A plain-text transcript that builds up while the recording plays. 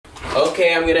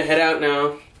Okay, I'm gonna head out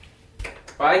now.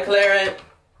 Bye, Clairette.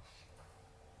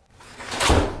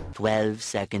 12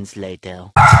 seconds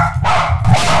later.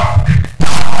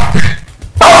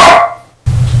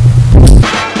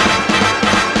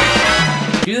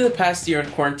 Due to the past year in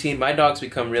quarantine, my dog's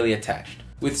become really attached.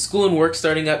 With school and work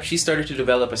starting up, she started to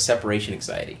develop a separation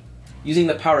anxiety. Using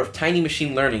the power of tiny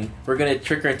machine learning, we're going to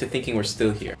trick her into thinking we're still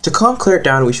here. To calm Clairette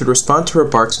down, we should respond to her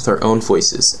barks with our own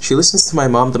voices. She listens to my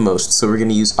mom the most, so we're going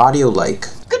to use audio like,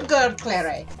 "Good girl,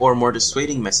 Clairette." Or more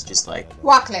dissuading messages like,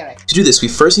 "Walk, Clairette." To do this, we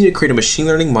first need to create a machine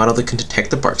learning model that can detect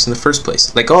the barks in the first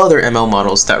place. Like all other ML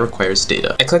models, that requires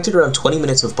data. I collected around 20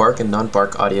 minutes of bark and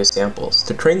non-bark audio samples.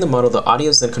 To train the model, the audio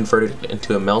is then converted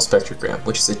into a MEL spectrogram,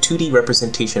 which is a 2D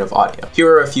representation of audio. Here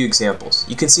are a few examples.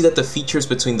 You can see that the features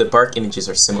between the bark images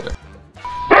are similar.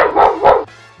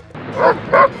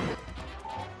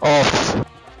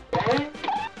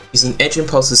 Using Edge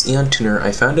Impulse's Eon Tuner,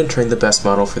 I found and trained the best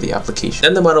model for the application.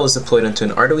 Then the model was deployed onto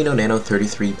an Arduino Nano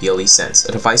 33 BLE Sense,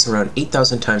 a device around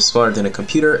 8,000 times smaller than a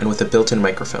computer and with a built-in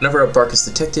microphone. Whenever a bark is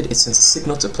detected, it sends a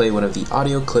signal to play one of the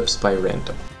audio clips by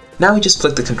random. Now we just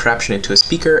plug the contraption into a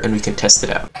speaker and we can test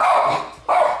it out.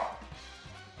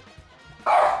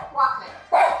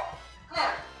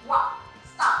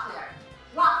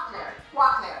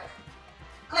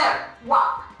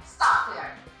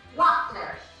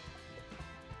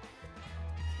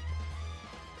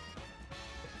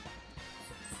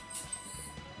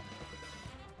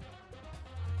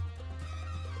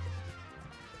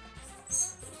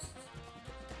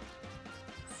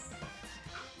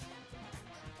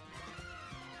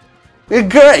 A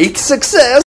great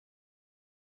success!